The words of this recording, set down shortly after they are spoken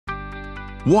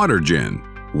Watergen,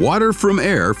 water from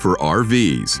air for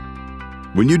RVs.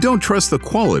 When you don't trust the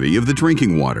quality of the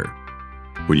drinking water.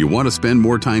 When you want to spend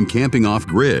more time camping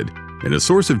off-grid and a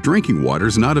source of drinking water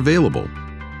is not available.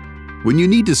 When you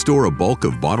need to store a bulk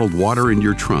of bottled water in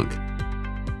your trunk.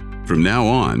 From now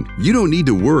on, you don't need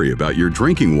to worry about your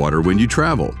drinking water when you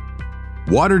travel.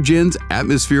 Watergen's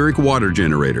atmospheric water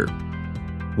generator.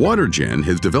 Watergen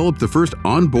has developed the first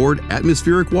onboard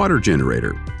atmospheric water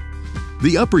generator.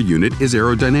 The upper unit is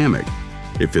aerodynamic.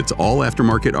 It fits all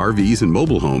aftermarket RVs and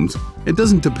mobile homes and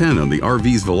doesn't depend on the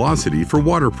RV's velocity for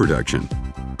water production.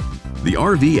 The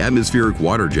RV atmospheric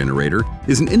water generator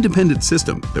is an independent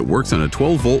system that works on a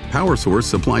 12-volt power source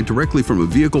supplied directly from a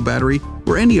vehicle battery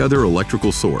or any other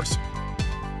electrical source.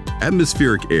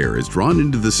 Atmospheric air is drawn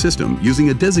into the system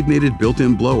using a designated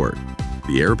built-in blower.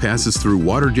 The air passes through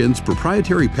Watergen's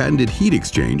proprietary patented heat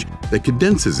exchange that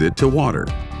condenses it to water.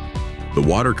 The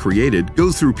water created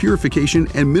goes through purification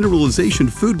and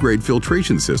mineralization food-grade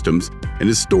filtration systems and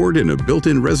is stored in a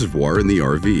built-in reservoir in the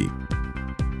RV.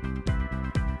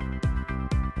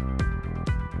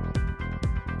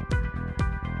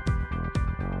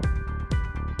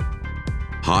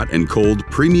 Hot and cold,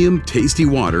 premium, tasty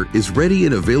water is ready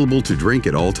and available to drink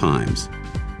at all times.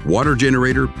 Water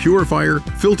generator, purifier,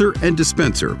 filter, and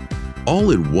dispenser,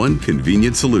 all in one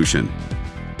convenient solution.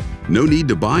 No need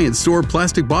to buy and store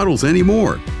plastic bottles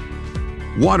anymore.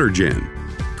 Watergen,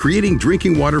 creating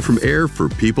drinking water from air for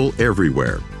people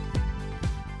everywhere.